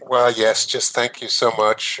today? Well, yes, just thank you so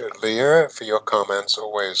much, Leah, for your comments.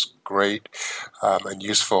 Always great and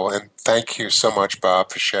useful. And thank you so much,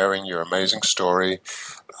 Bob, for sharing your amazing story.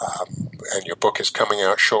 And your book is coming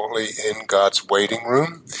out shortly, In God's Waiting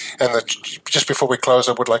Room. And just before we close,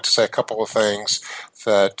 I would like to say a couple of things.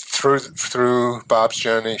 That through Bob's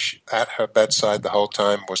journey at her bedside the whole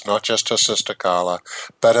time was not just her sister Carla,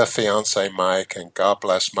 but her fiance Mike, and God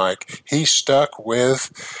bless Mike. He stuck with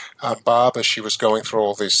Bob as she was going through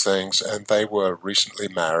all these things, and they were recently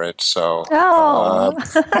married. So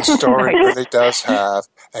the story really does have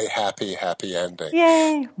a happy ending.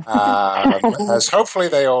 Yay! As hopefully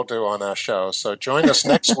they all do on our show. So join us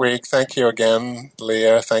next week. Thank you again,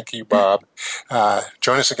 Leah. Thank you, Bob.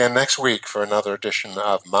 Join us again next week for another edition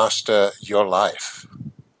of Master Your Life.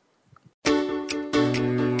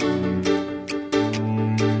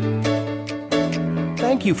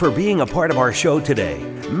 Thank you for being a part of our show today.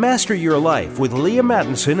 Master Your Life with Leah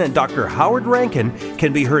Mattinson and Dr. Howard Rankin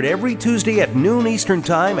can be heard every Tuesday at noon Eastern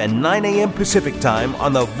Time and 9 a.m. Pacific Time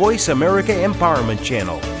on the Voice America Empowerment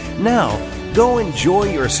Channel. Now, go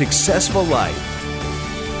enjoy your successful life.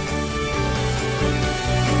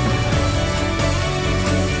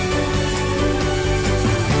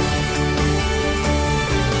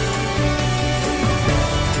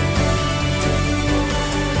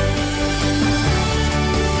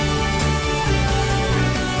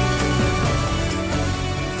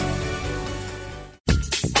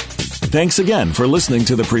 Thanks again for listening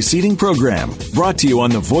to the preceding program, brought to you on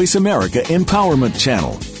the Voice America Empowerment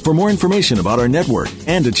Channel. For more information about our network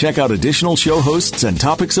and to check out additional show hosts and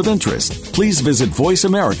topics of interest, please visit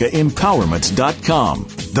voiceamericaempowerment.com.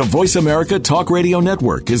 The Voice America Talk Radio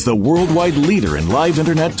Network is the worldwide leader in live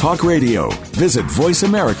Internet talk radio. Visit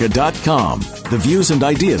voiceamerica.com. The views and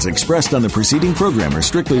ideas expressed on the preceding program are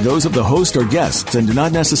strictly those of the host or guests and do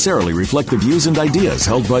not necessarily reflect the views and ideas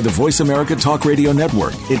held by the Voice America Talk Radio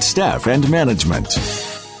Network, its staff, and management.